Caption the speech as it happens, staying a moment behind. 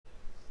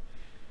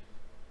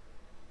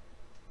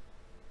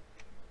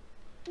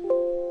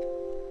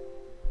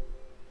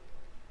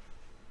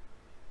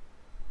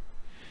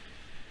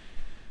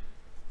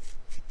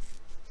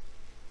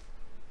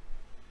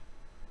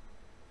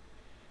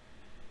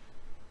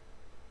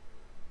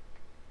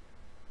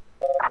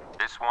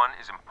This one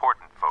is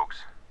important,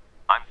 folks.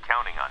 I'm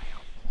counting on you.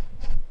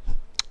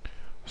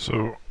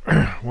 So,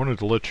 wanted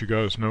to let you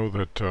guys know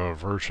that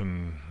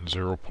version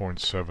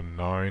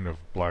 0.79 of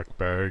Black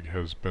Bag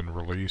has been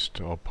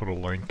released. I'll put a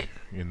link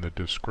in the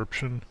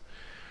description.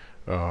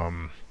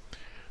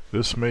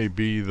 This may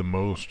be the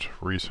most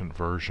recent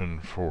version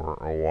for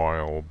a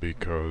while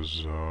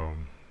because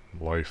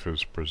life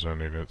is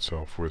presenting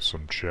itself with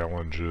some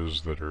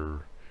challenges that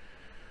are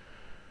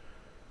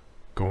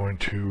going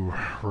to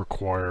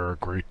require a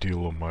great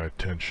deal of my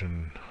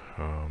attention.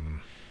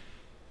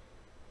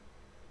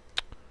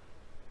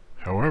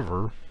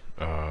 However,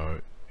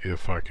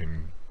 if I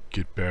can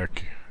get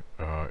back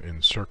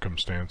in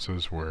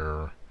circumstances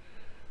where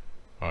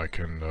I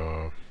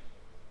can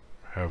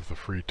have the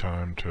free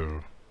time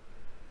to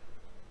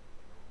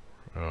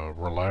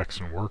relax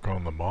and work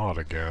on the mod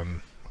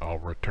again, I'll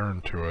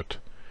return to it.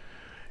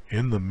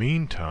 In the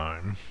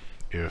meantime,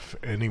 if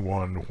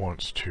anyone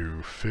wants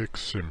to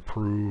fix,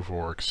 improve,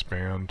 or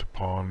expand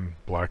upon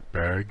Black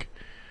Bag,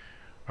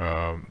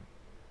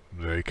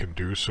 they can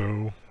do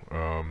so,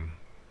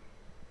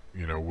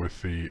 you know,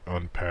 with the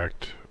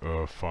unpacked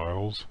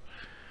files.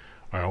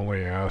 I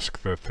only ask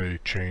that they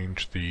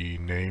change the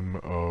name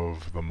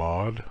of the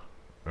mod.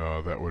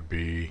 That would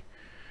be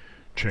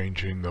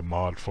changing the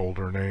mod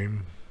folder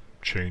name,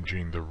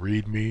 changing the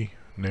README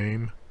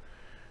name,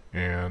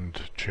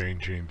 and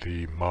changing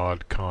the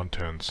mod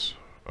contents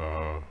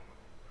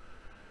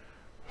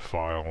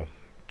file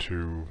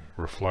to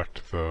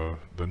reflect the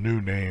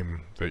new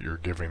name that you're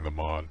giving the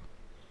mod,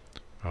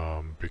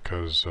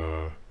 because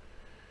I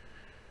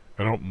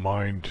don't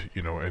mind,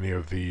 you know, any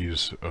of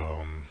these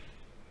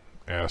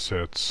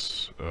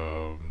assets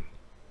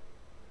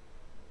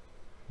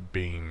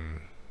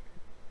being,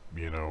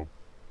 you know,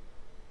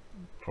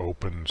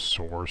 open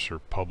source or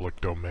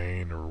public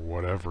domain or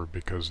whatever,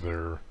 because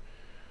they're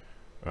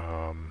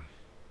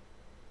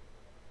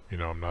you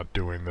know, I'm not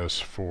doing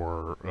this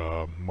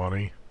for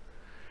money.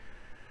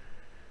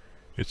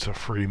 It's a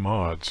free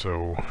mod,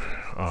 so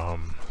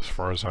as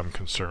far as I'm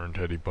concerned,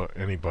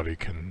 anybody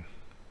can,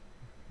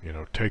 you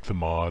know, take the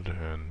mod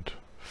and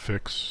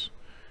fix,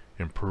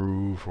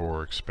 improve,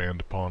 or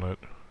expand upon it.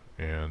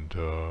 And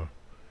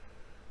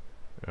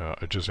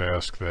I just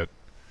ask that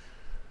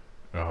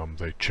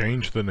they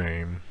change the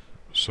name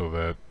so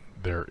that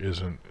there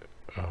isn't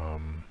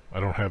I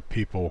don't have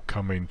people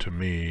coming to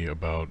me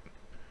about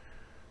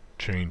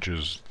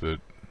changes that,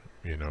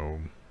 you know,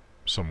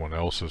 someone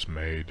else has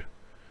made,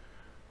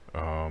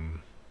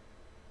 and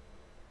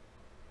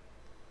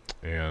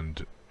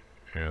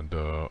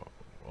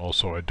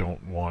also I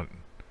don't want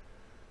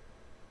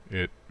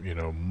it, you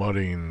know,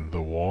 muddying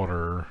the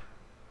water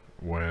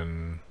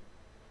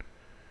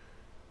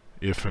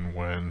if and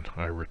when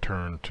I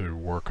return to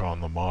work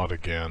on the mod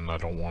again. I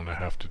don't want to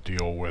have to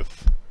deal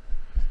with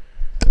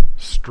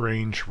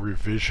strange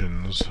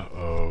revisions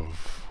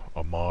of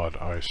a mod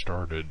I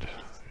started.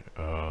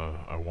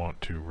 I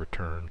want to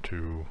return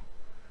to,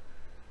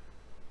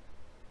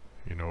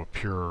 you know,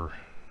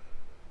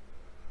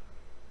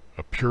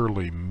 a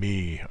purely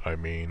me,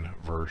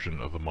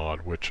 version of the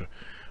mod, which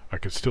I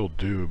could still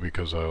do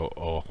because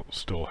I'll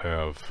still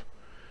have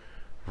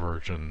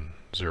version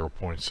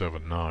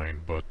 0.79,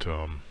 but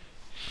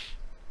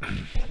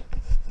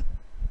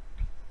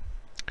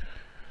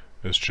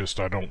it's just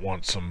I don't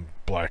want some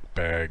Black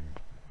Bag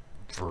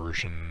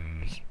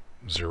version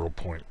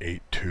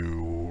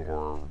 0.82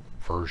 or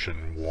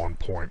version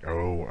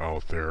 1.0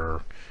 out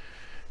there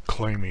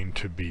claiming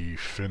to be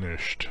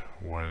finished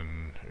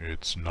when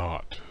it's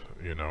not,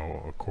 you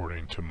know,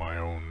 according to my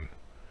own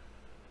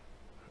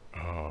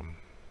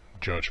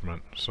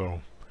judgment.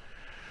 So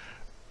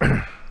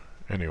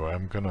anyway,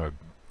 I'm gonna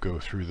go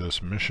through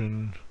this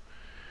mission.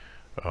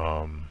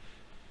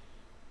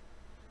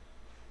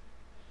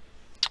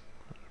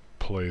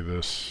 Play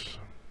this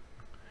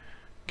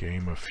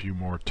game a few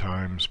more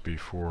times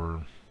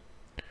before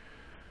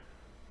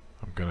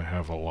I'm gonna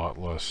have a lot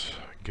less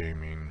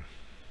gaming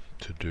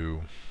to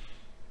do.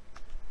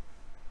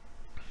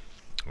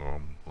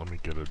 Let me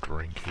get a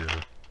drink here.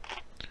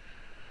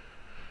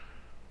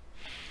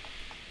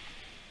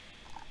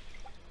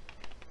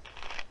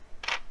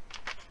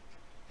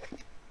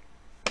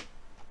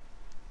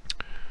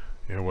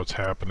 Yeah, what's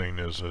happening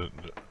is that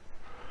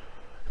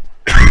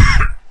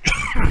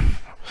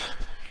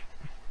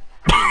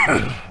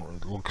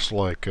it looks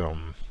like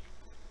I'm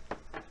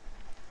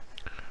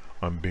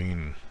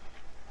being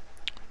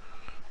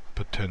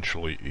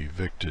potentially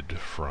evicted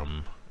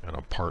from an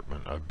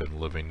apartment I've been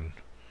living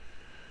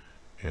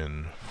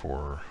in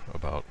for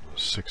about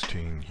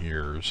 16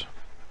 years.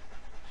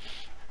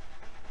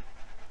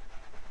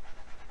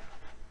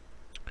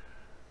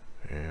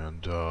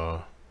 And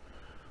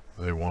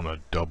they want to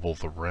double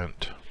the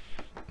rent.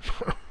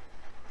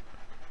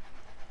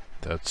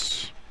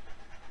 That's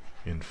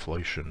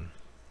inflation.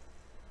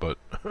 But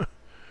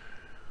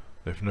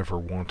they've never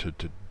wanted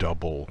to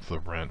double the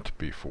rent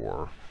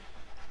before.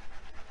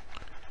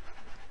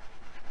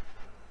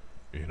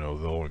 You know,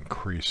 they'll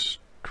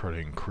try to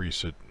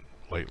increase it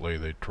lately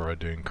they tried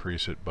to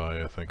increase it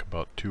by, I think,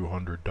 about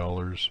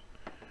 $200.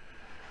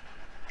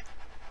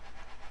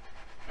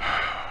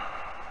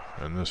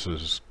 And this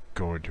is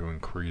going to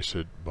increase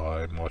it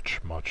by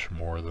much, much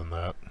more than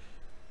that.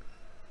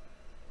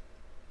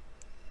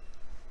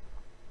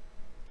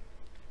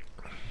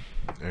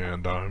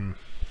 And I'm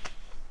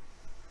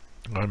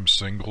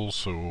single,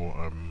 so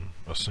I'm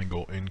a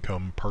single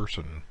income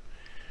person.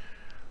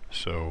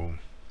 So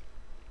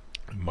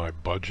my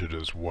budget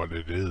is what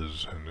it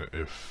is, and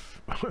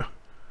if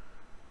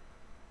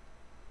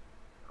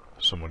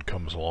someone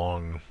comes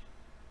along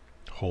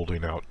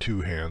holding out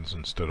two hands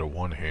instead of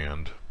one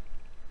hand,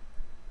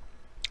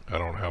 I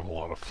don't have a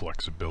lot of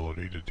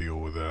flexibility to deal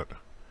with that.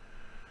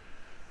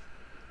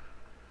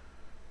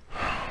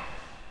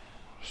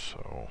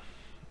 So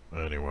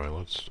anyway,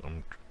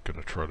 I'm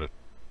gonna try to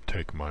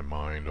take my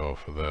mind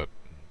off of that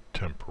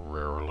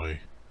temporarily.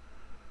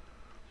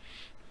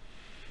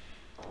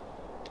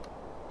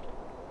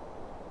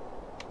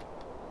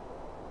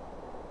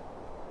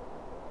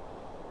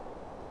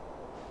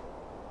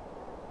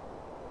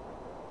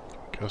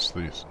 I guess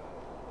these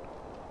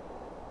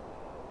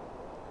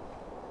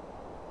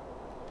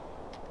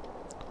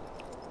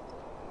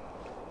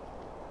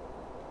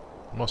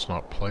must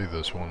not play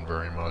this one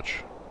very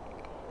much.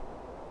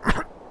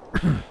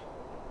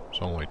 It's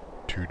only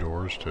 2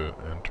 doors to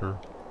enter.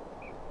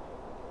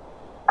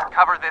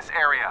 Cover this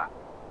area.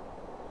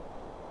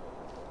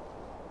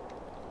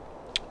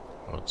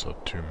 Oh, it's a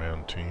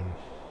 2-man team.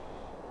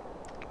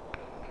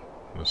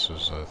 This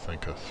is, I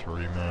think, a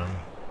 3-man.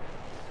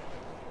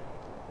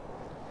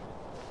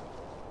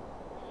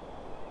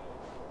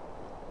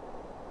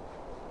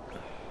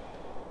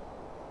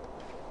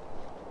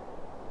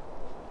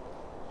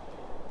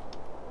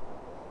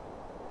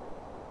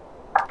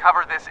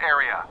 Cover this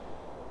area.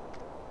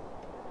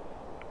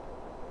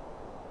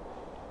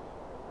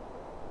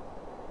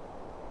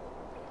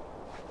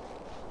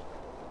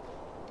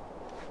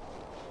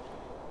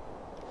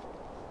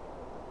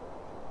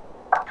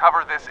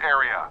 Cover this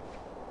area.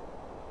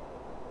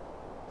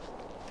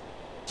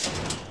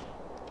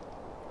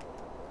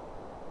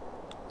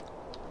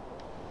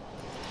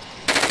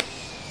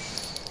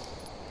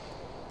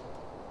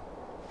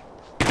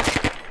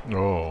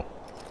 Oh.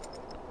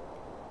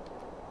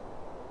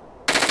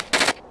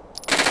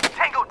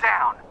 Tango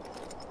down.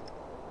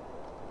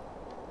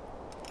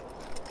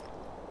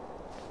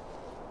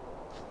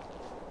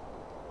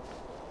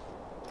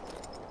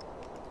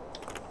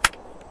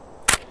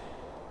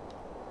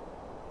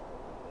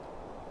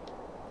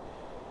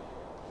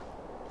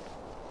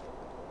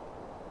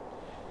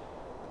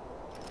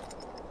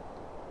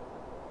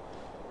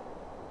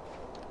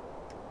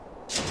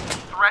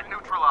 Threat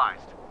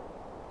neutralized.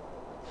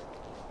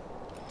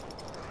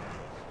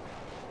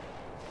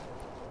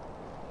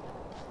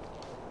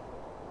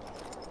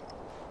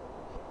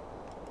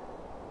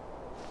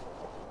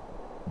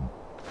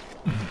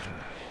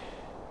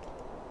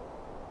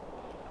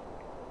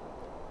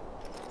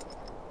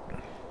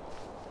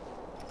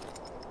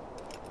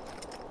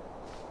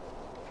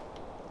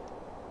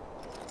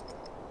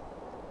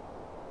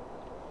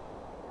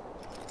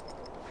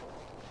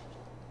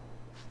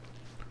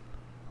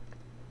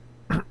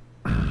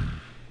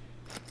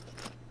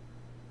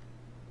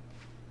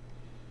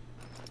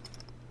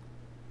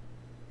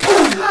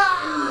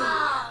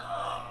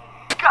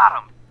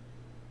 Got him.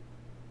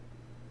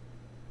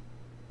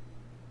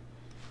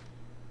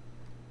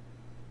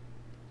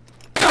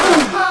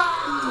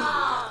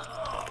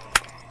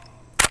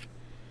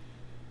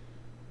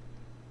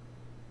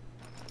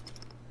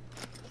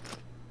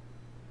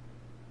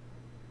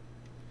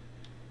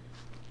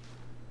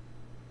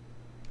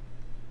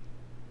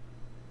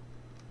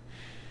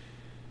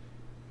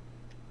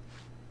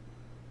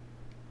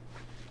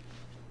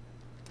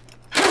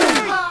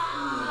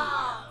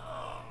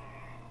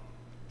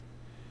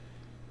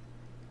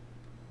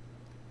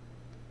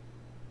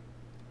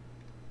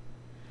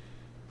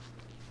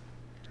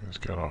 He's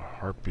got a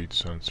heartbeat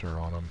sensor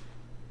on him.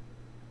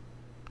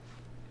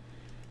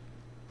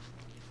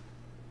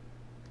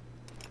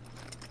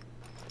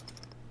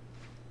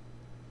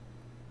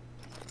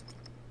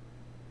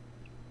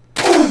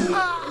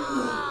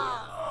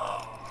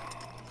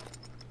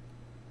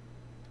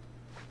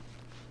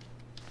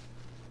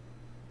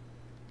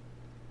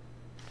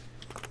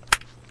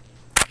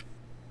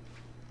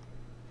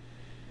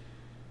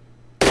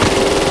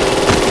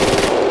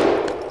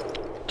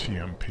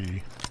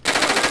 TMP.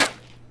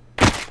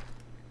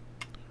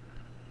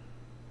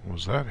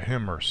 Was that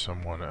him or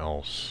someone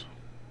else?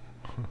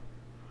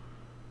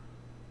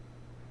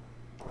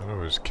 That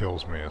always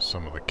kills me as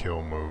some of the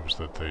kill moves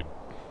that they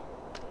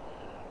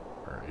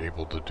are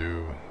able to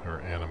do.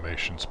 Their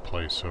animations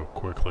play so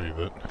quickly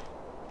that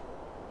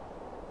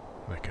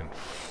they can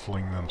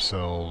fling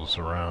themselves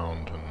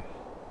around and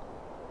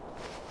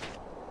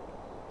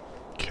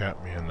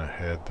cap me in the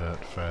head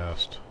that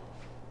fast.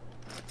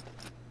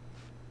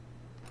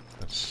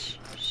 That's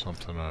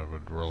something I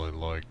would really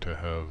like to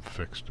have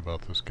fixed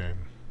about this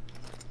game.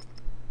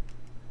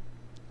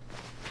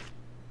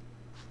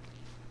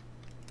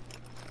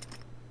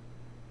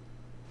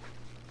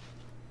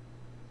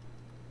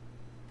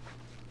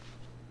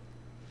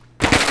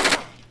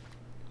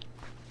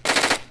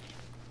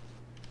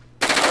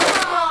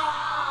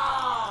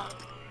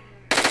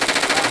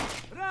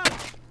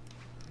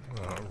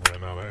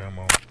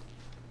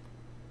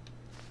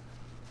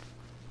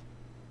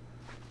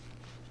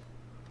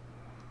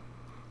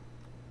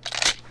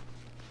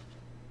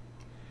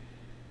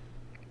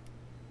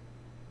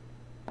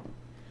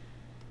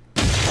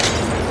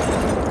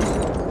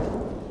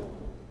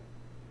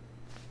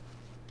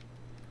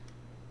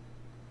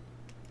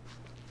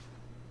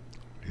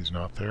 he's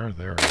not there.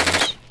 There he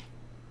is.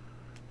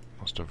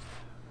 Must have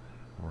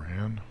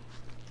ran.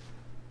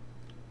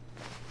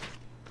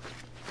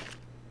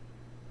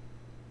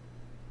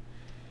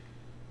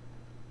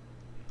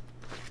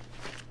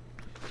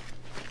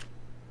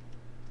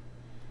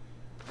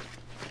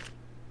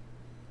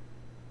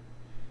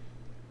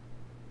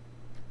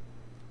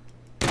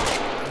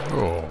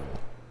 Oh,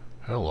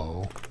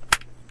 hello.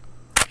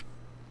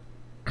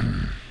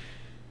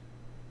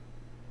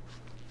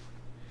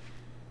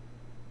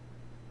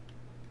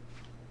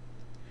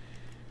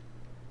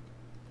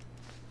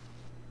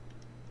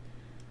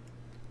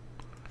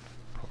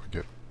 Probably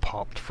get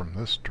popped from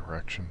this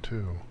direction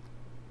too.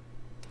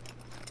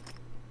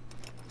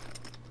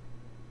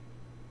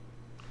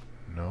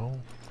 No?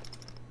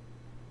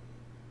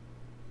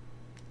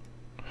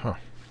 Huh.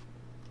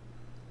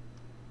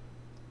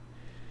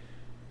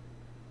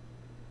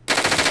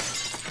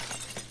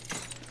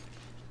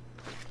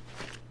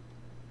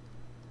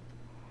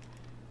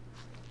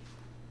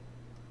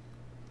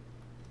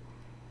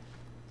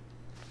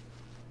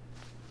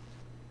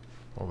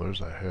 Well,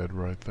 there's a head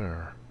right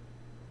there.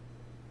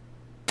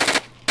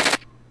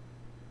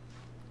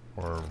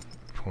 Or,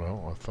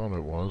 well, I thought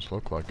it was.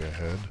 Looked like a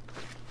head.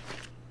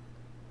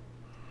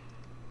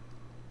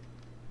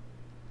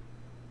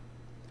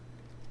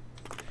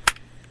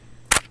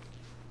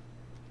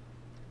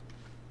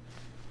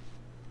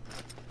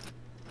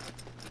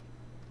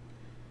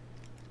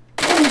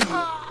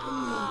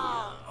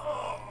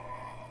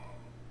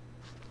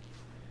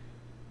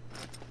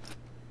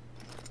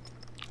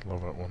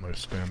 Love it when they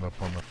stand up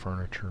on the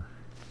furniture.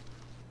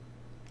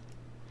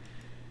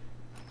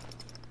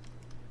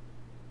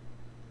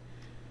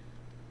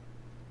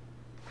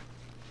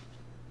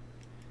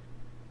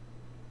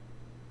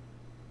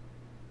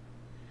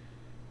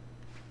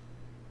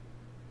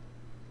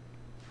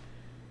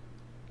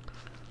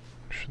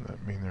 Should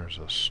that mean there's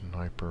a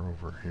sniper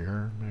over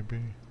here,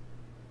 maybe?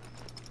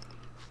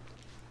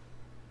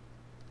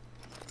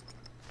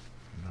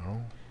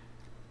 No?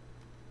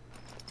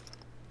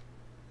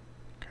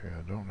 Okay,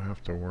 I don't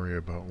have to worry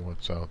about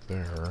what's out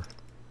there.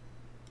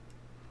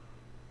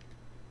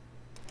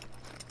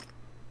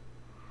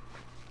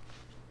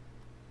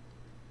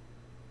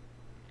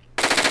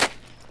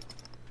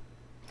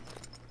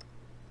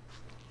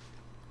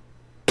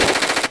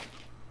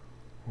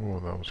 Oh,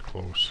 that was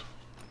close.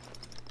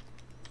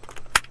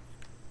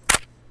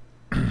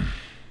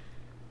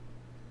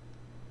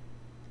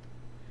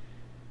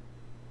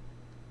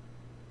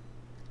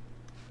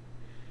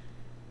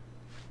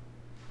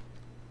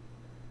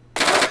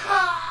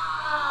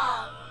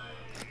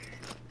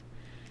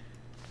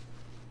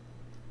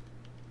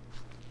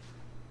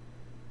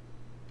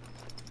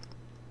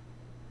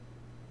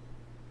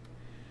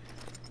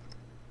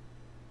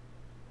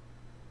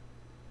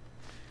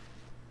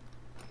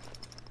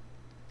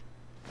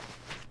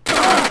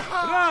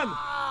 Run!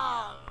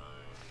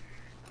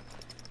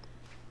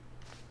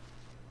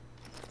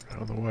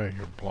 Out of the way,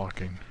 you're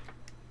blocking.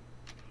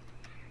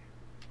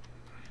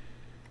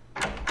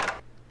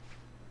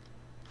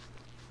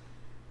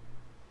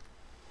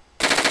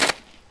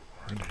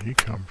 Where did he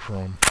come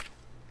from?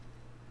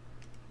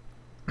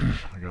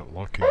 I got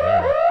lucky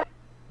there.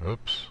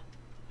 Oops.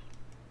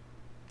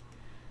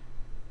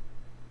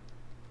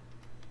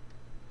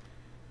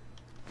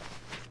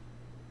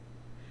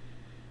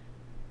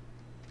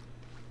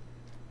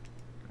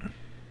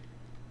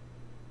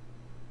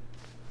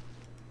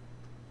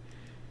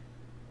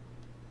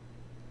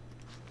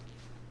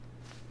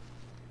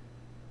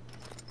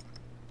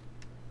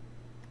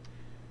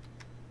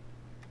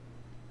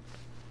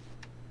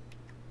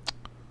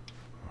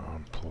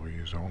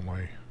 Employees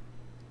only.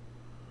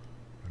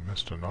 I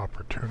missed an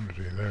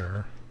opportunity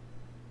there.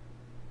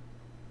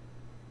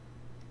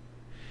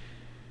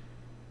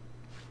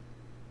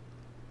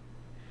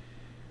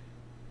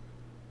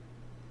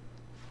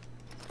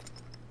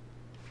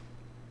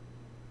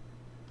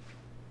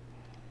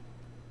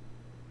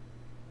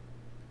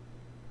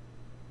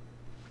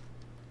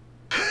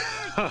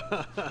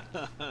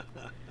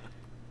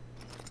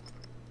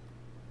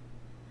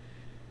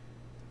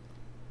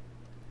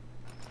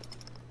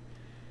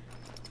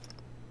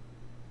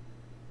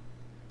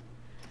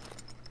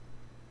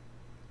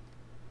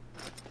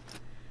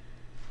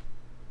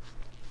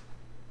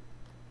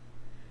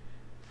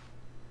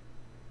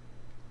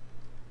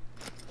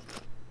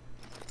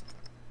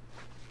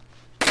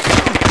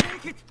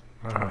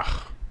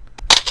 Ugh.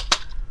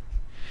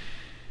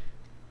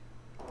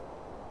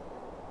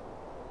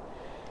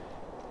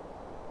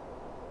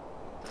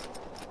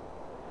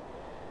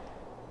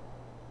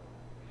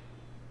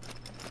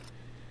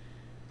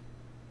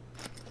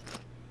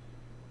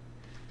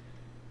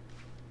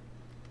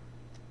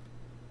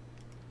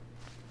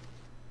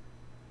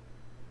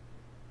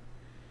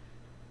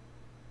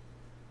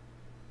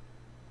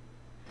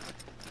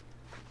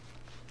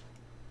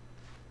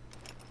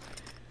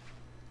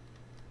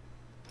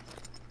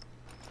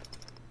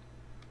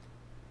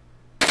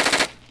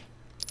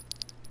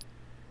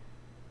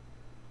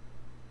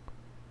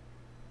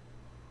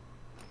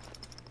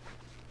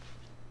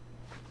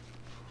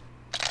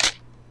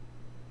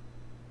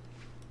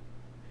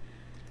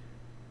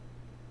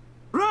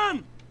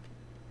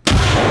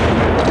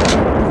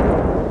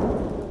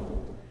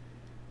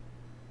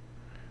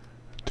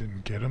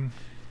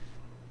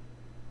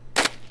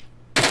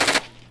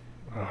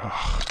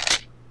 Ugh.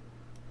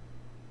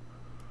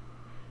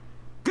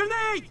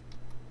 Grenade!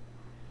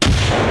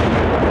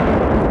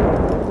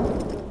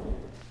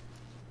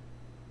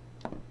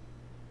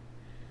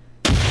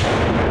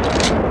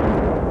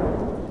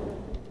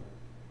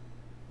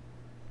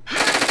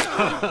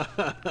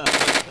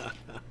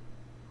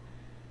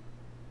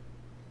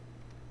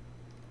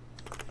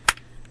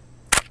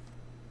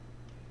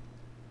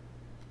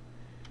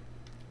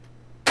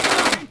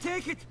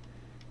 Take it!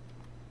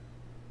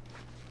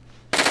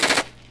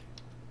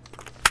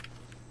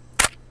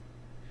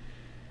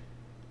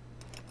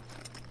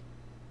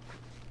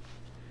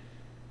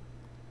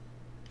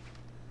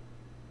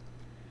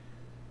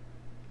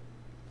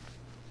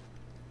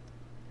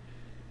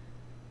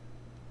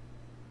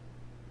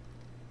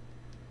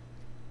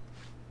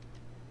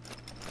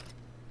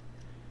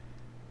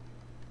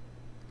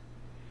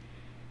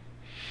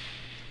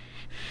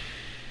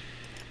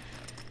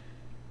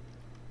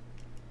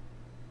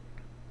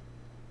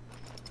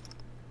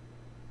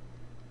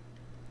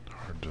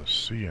 Hard to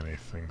see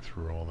anything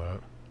through all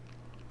that.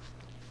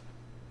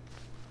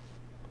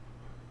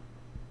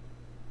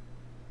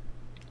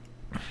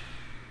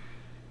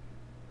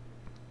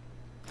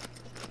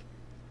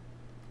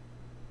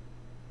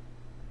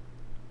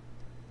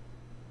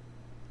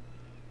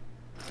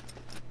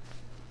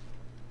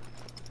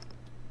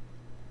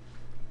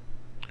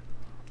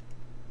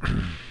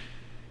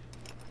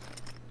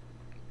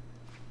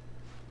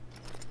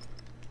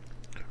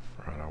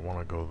 Right, I want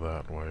to go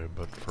that way,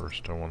 but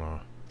first I want to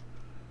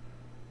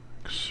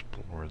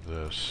explore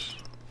this.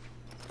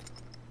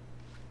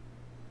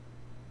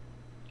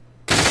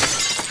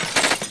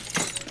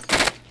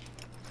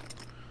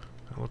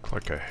 It looked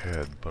like a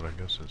head, but I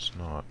guess it's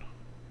not.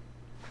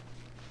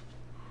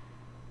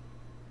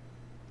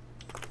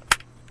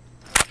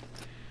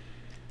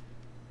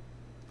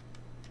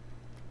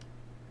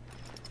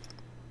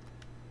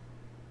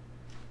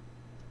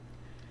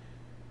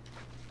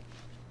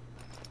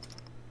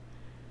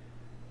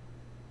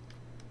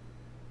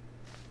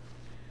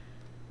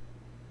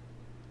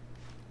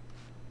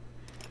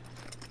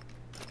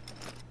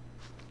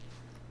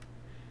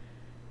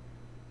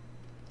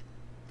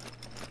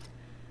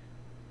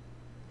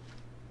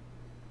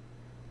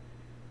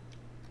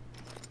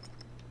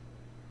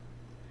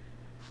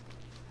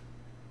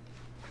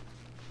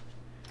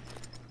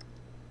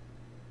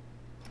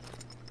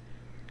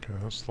 Okay,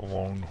 that's the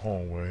long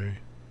hallway,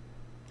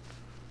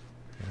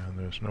 and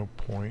there's no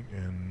point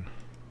in...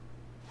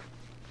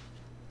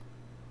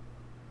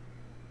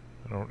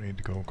 I don't need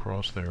to go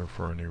across there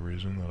for any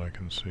reason that I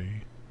can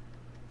see.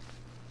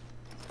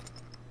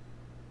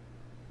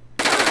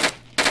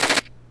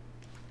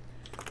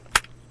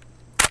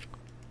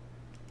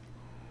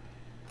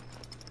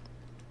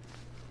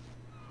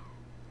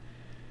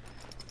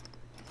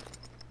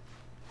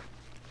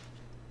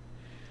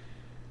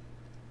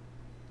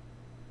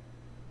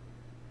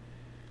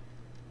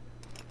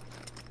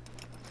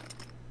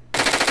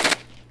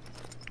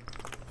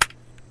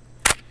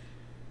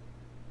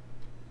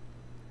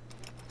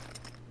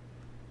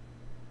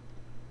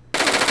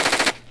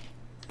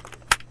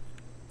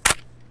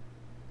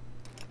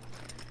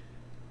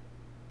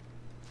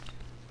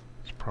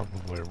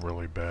 Probably a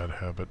really bad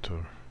habit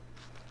to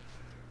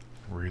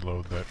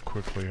reload that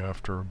quickly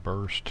after a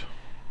burst.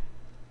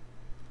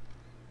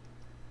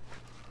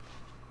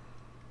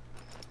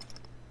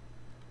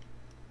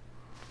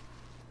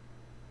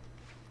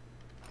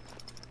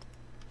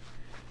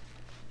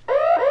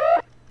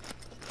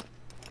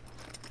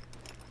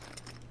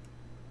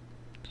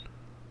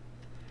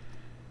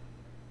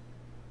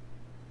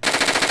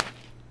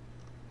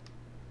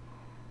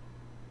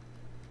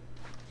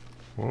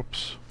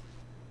 Whoops.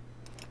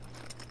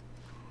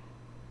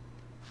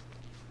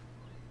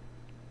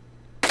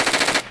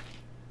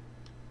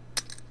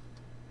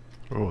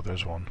 Oh,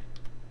 there's one.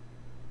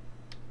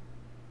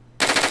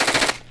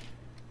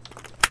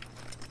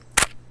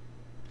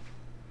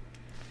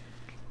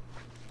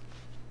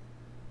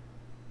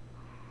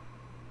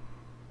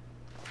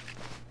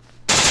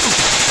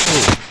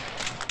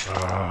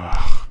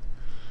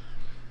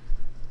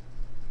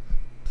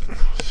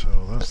 So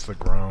that's the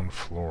ground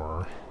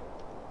floor.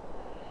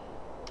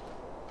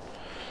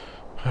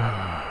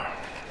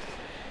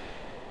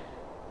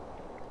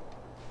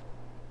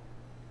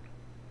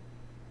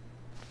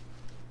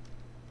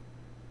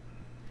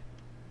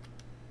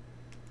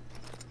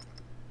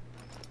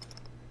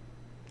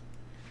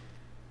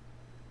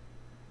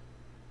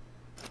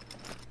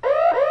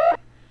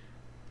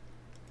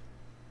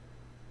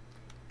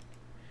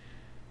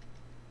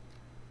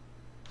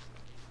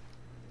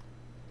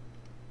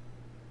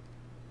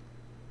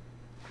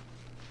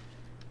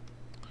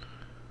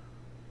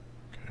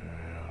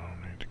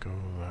 Go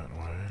that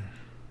way.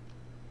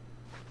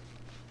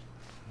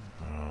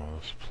 Oh,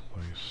 this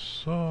place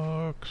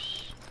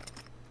sucks.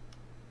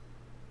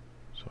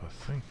 So I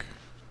think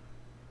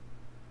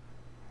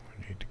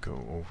we need to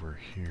go over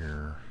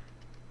here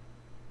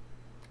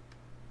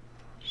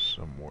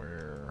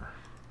somewhere.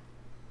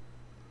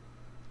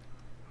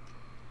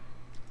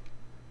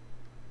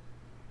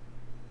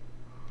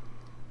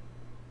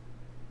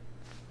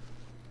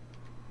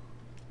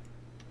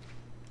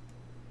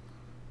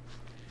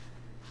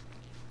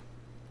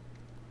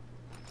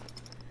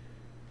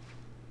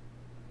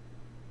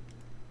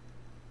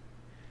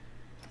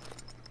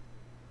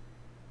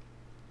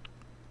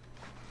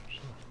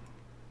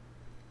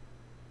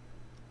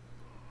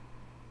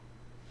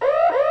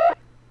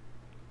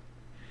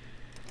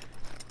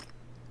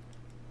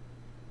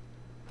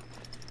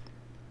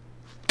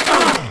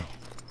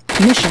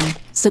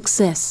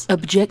 Success.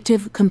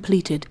 Objective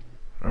completed.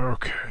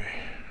 Okay.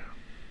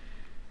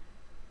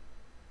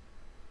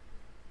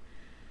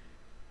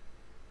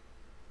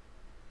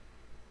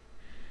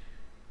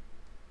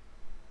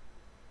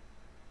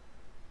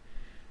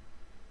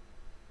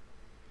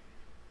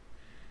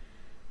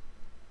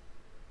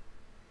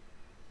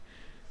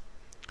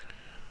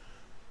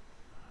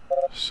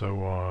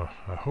 So,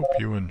 I hope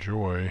you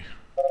enjoy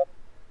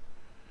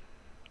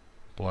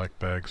Black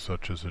Bag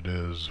such as it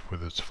is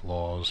with its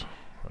flaws,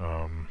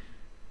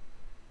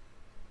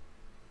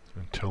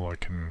 until I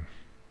can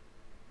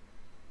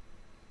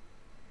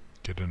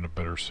get in a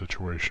better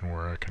situation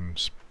where I can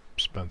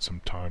spend some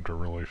time to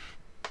really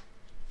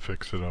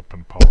fix it up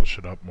and polish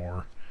it up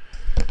more.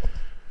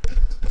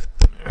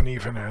 And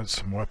even add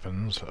some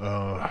weapons.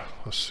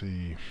 Let's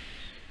see.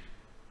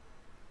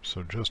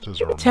 So just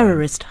as a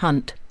Terrorist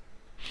hunt.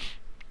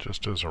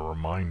 Just as a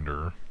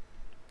reminder,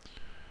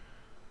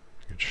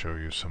 I could show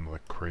you some of the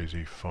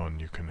crazy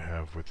fun you can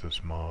have with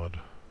this mod.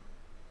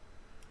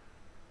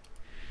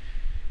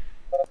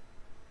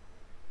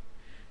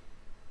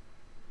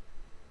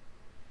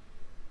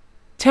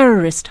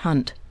 Terrorist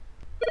hunt.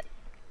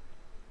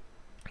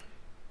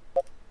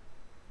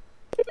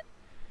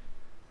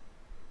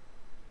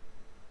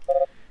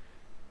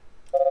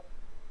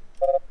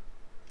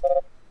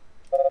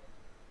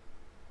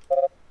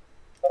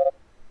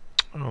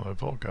 Oh,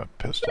 they've all got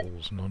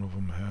pistols. None of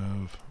them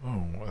have...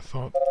 Oh, I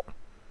thought...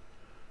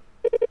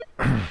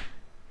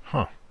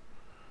 Huh.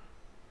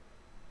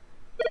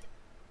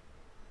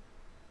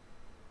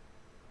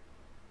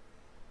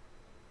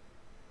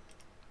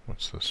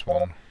 What's this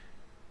one?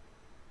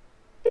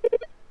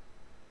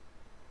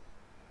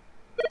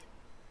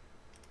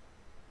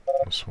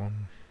 This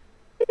one?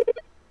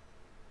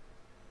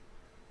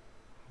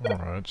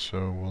 Alright,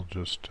 so we'll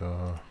just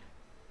go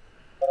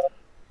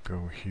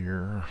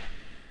here.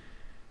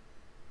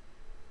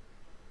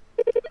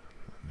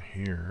 And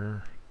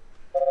here.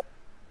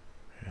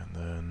 And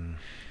then...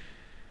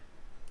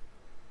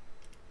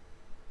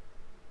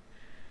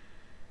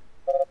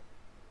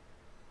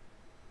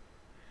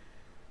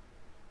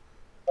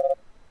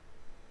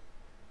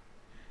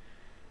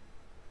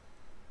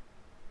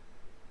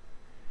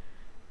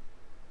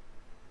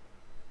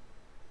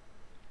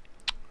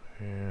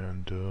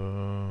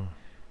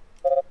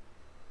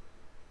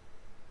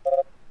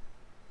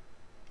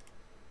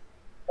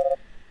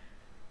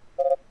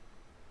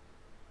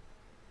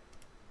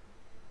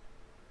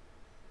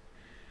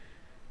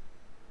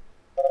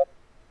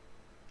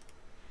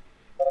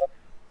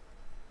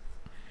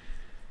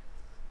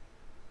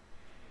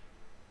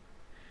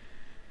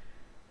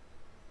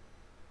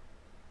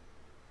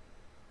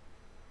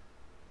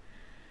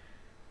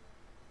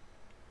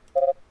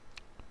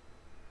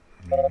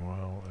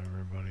 meanwhile,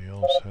 everybody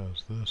else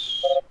has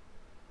this.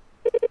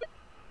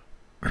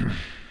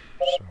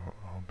 So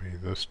I'll be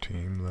this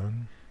team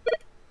then.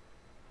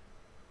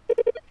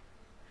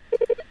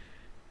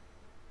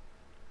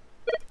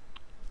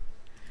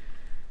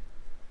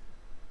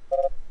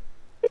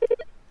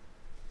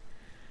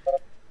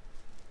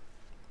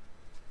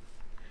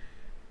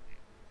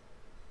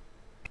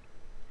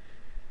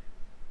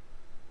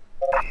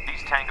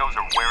 These tangos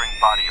are wearing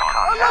body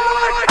armor.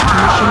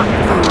 Mission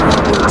failure.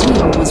 Your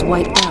team was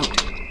wiped out.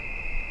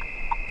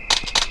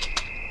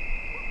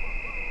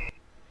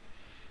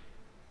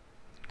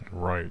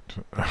 Right.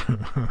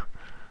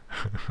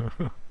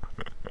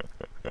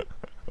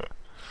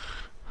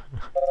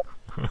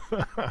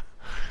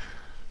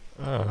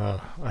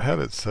 I had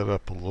it set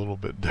up a little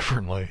bit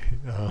differently.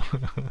 These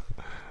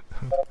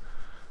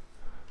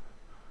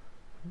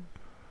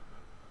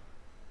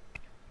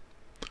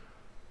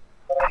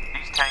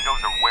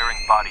tangos are wearing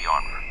body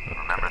armor.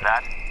 Remember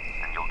that,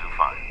 and you'll do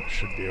fine.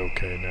 Should be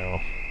okay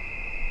now.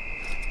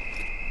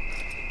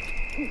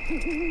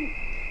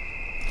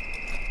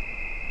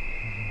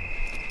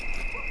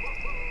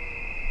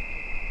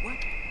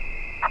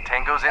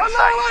 Tango's in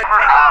sight.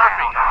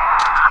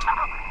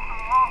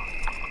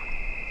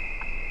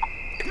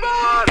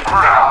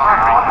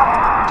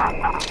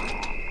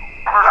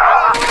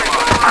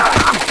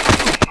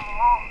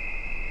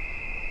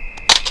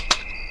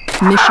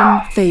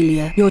 Mission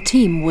failure. Your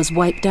team was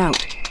wiped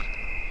out.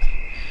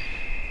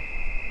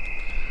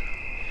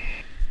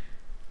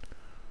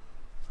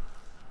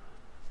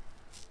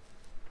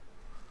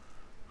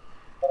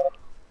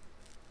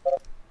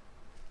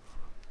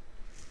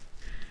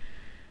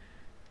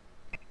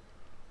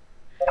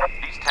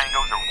 These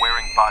tangos are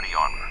wearing body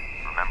armor.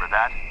 Remember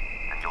that,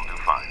 and you'll do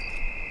fine.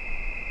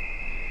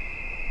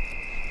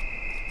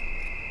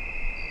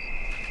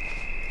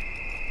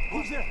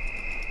 Who's there?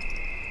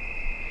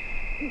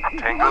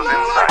 Tango's in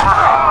sight.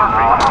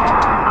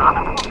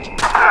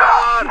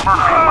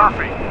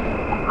 Murphy.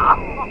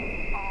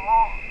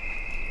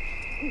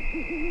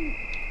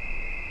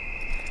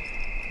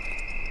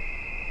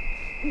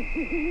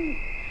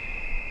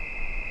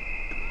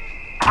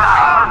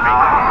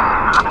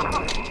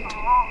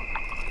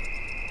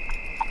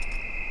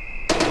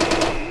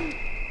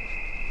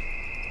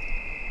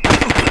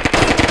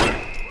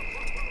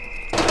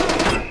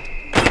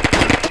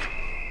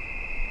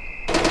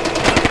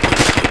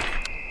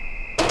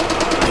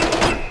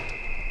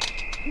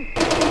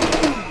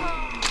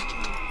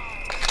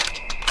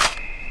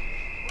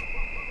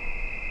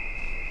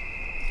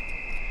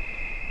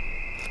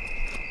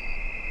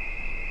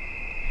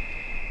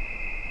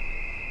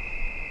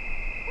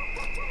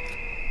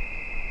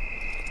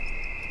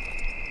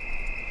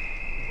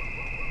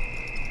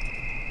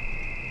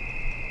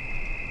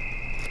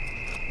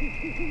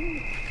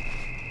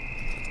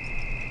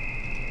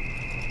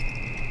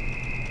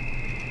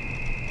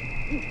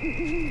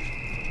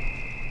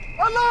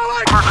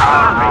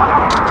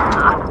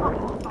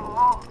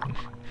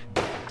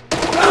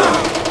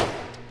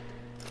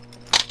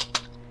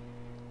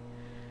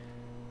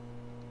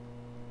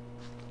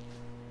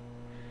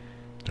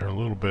 They're a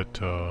little bit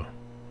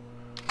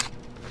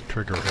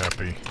trigger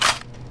happy.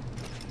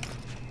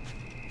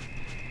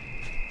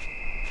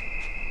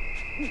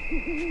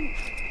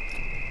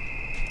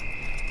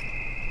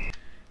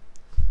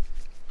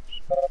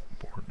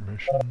 Abort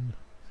mission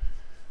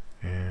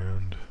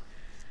and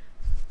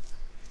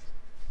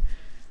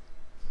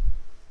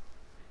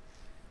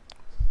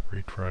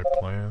retry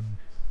plan.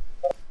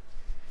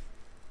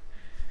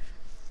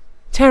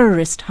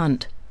 Terrorist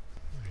hunt.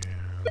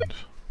 And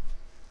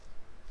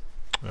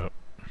oh,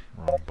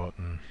 wrong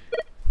button.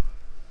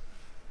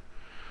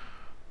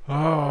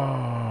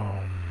 I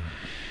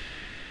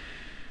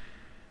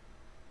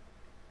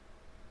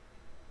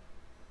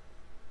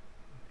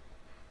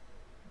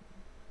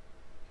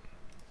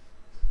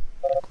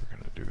think we're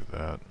gonna do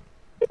that,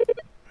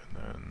 and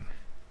then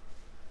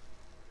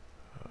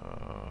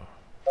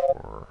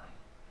for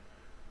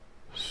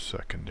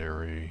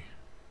secondary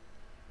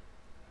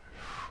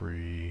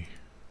free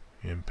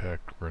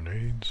impact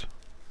grenades,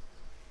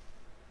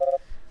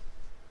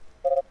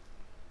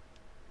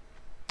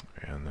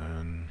 and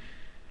then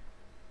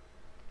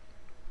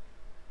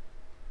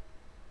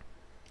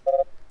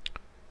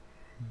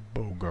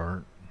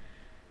Bogart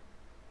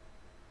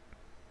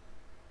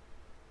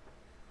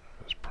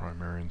as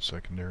primary and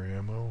secondary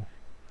ammo.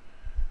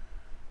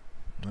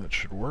 That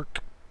should work.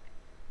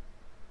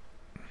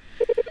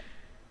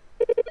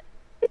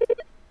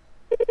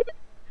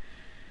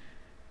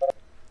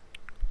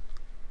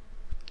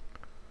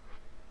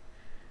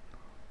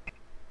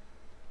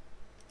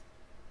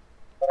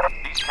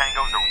 These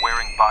tangos are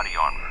wearing body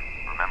armor.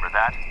 Remember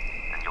that,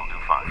 and you'll do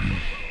fine.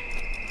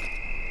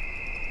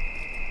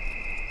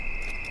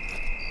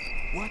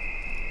 What?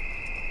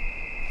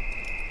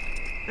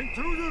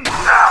 Intruders!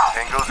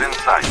 Tango's in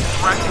sight.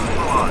 Threat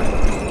neutralized.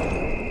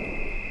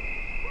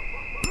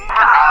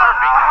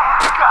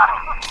 Got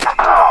him!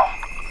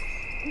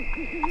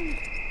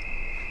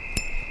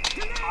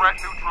 Threat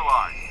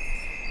neutralized.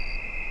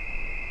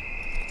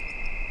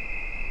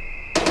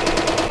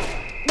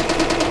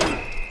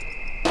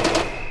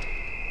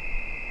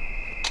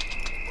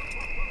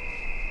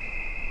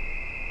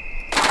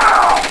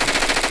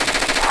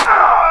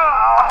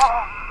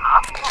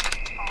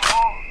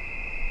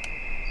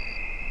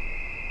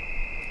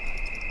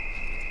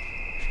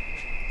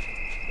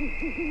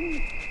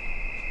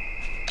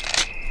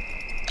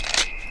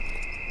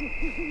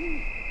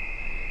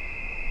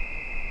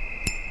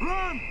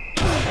 Run!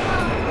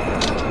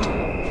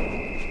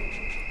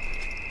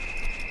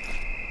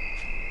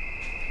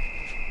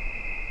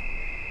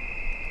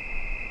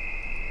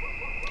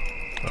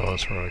 Oh,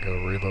 that's right, I gotta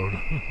reload.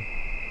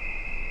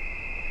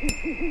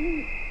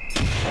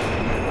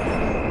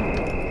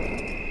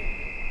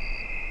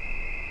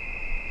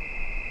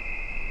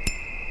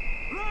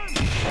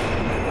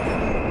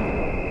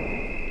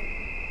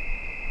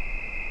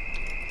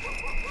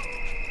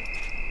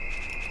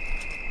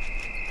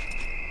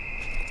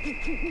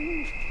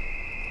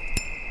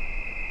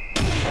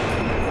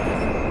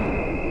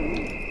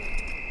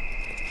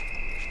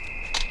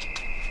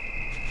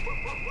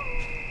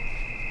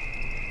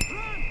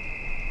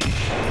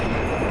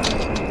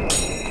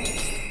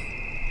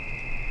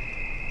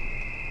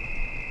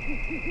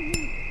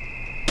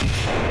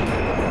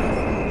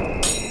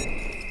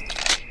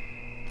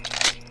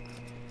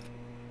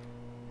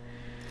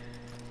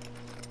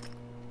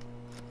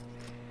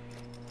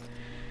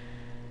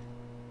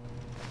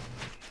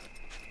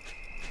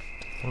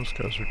 Those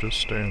guys are just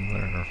staying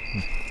there.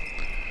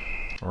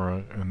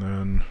 Alright, and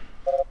then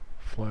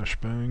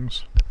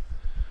flashbangs.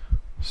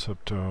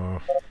 Except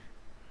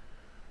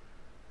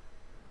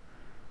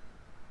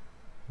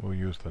we'll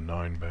use the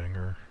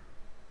 9-banger.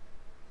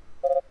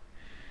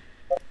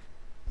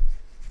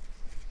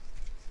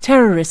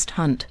 Terrorist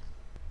hunt.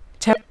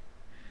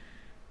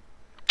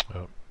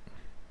 Oh.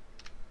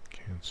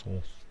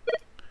 Cancel.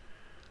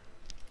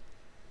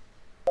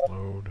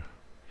 Load.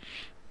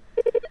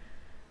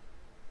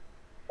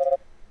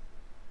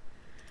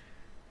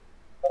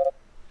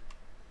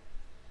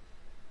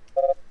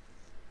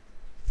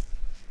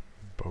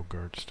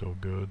 Bogart's still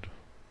good.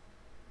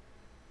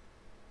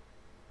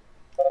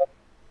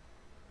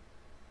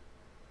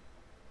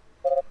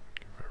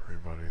 Give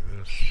everybody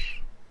this.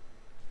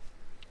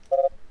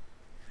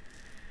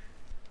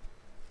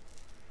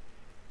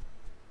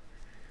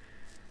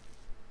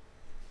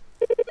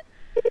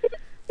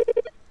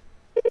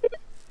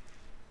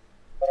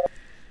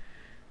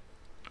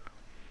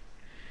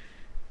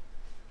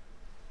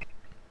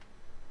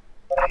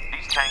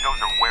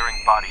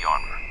 body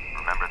armor.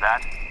 Remember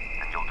that,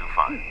 and you'll do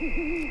fine.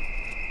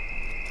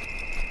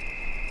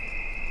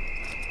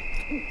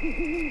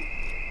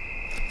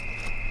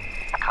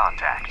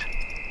 Contact.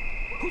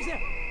 Who's there?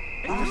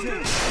 Who's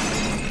there?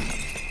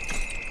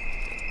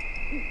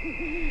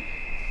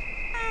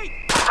 Hey!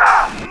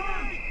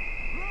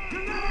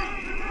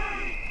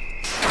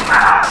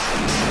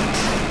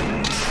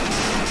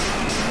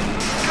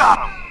 Got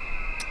him!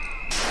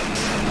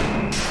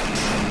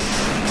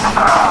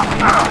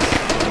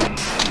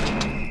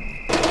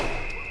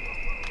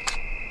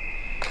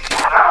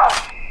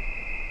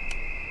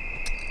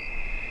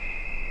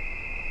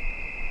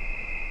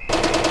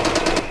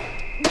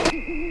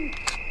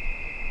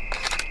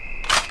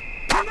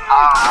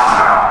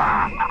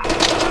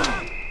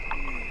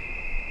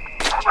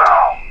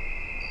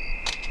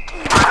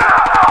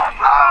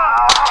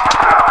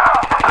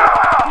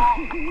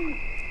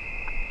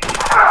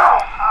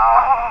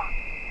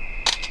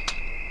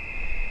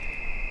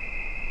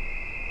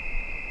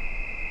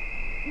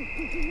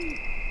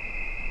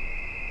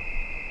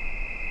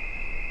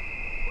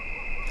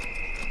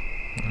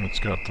 It's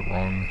got the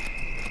wrong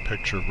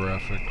picture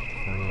graphic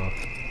for the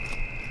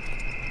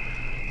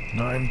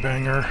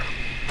 9-banger.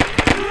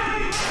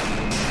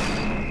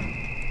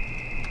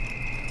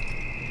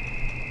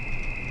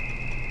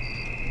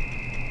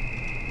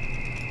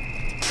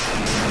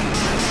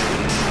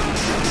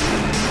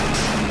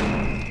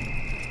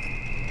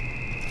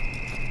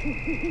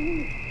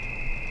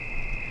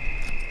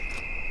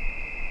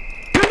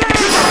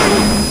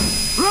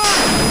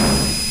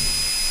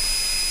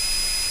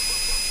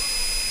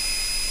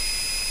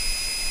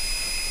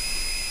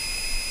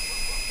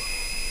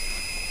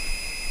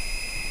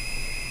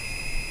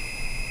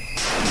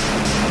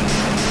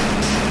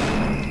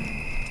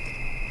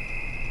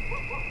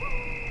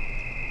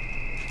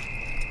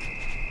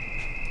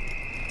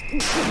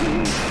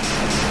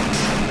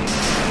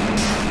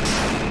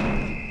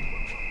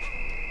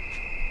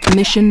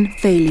 Mission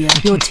failure.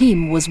 Your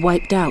team was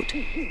wiped out.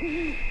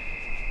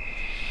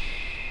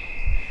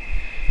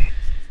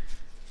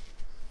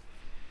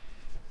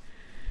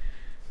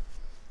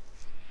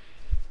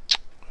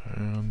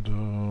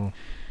 And,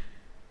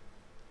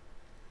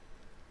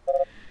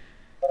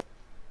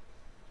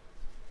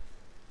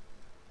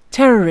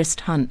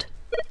 Terrorist hunt.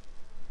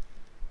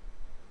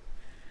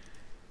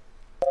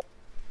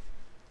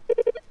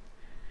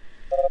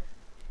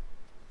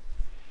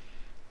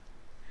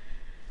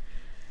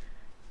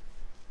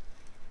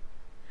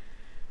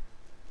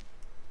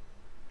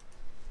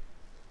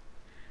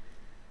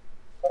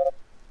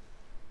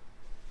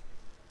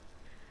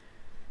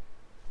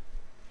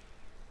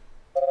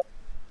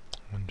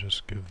 and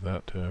just give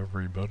that to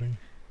everybody.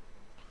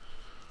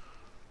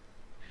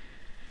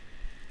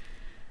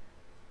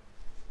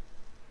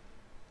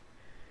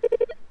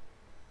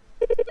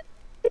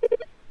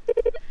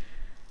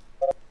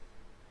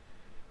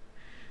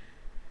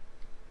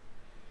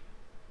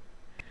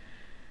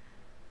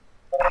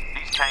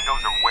 These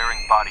tangos are wearing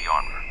body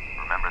armor.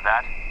 Remember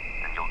that,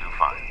 and you'll do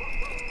fine.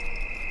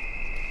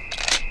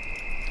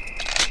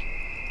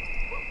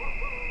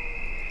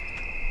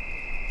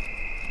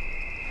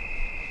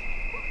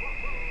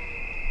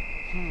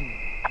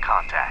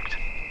 Contact.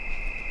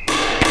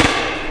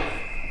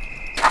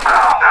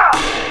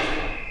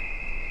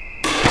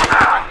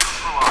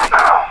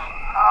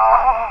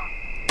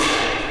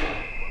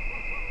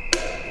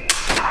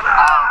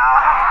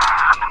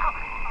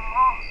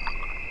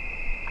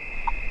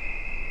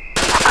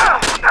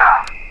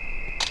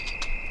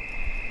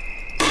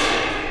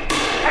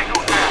 Tango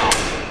down.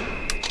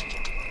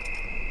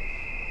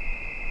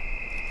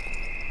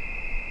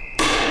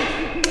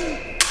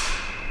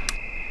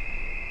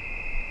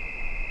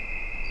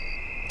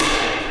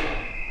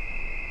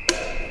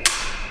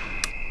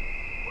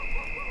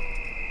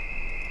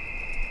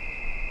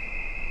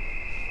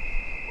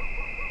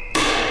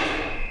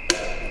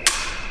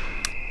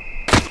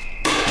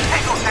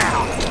 Tango down.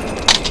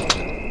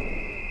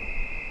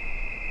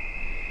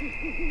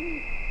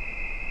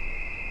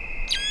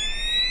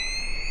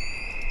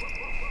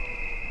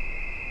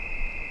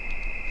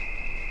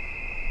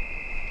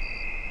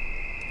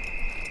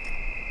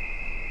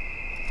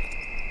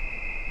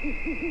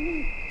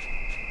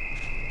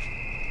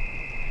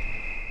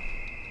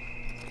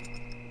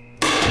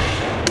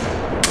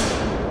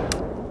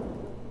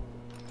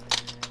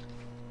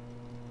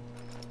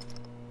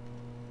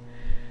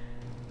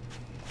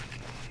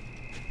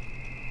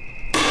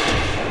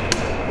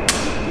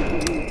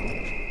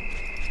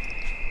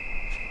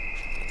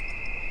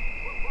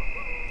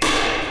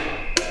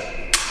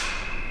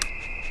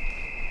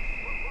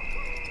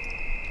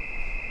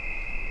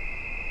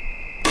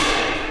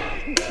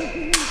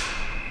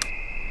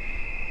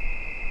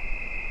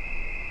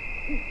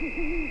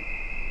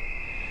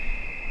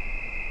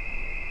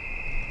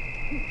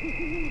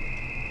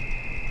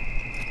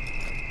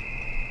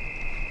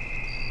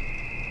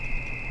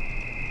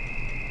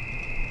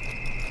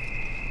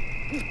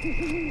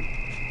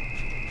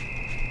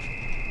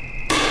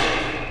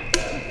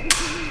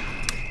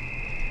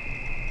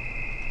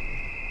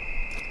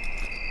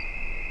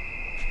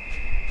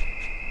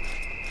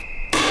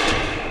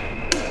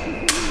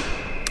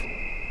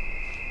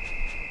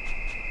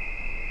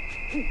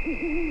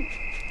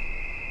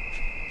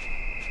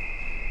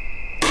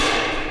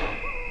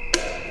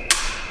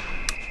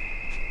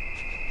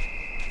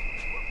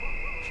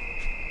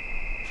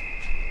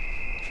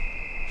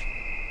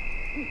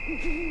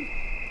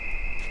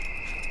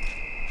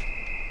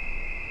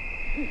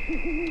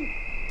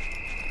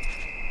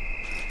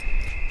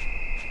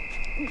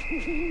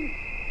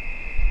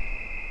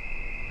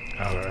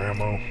 Out of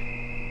ammo.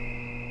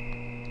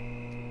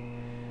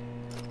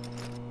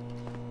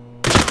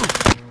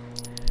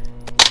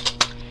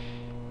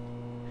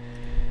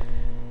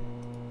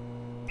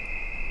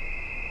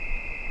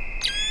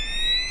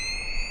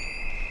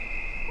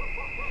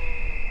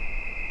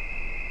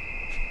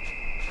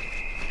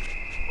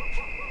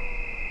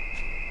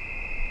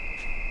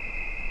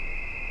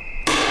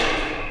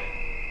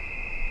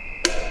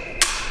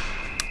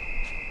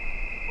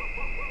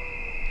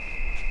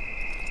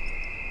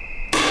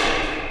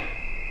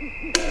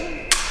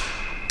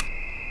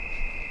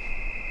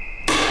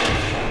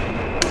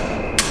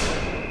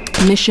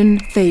 Mission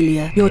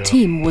failure. Your Yeah.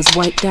 team was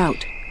wiped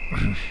out.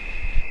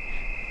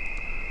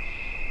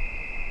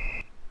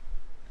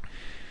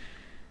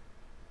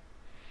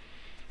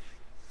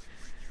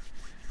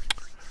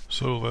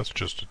 So that's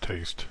just a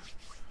taste.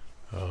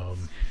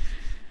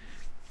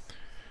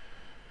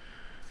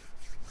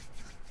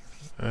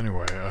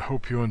 Anyway, I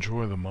hope you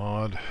enjoy the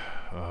mod.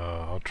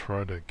 I'll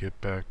try to get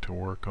back to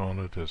work on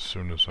it as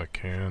soon as I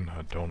can.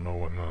 I don't know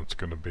when that's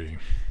going to be.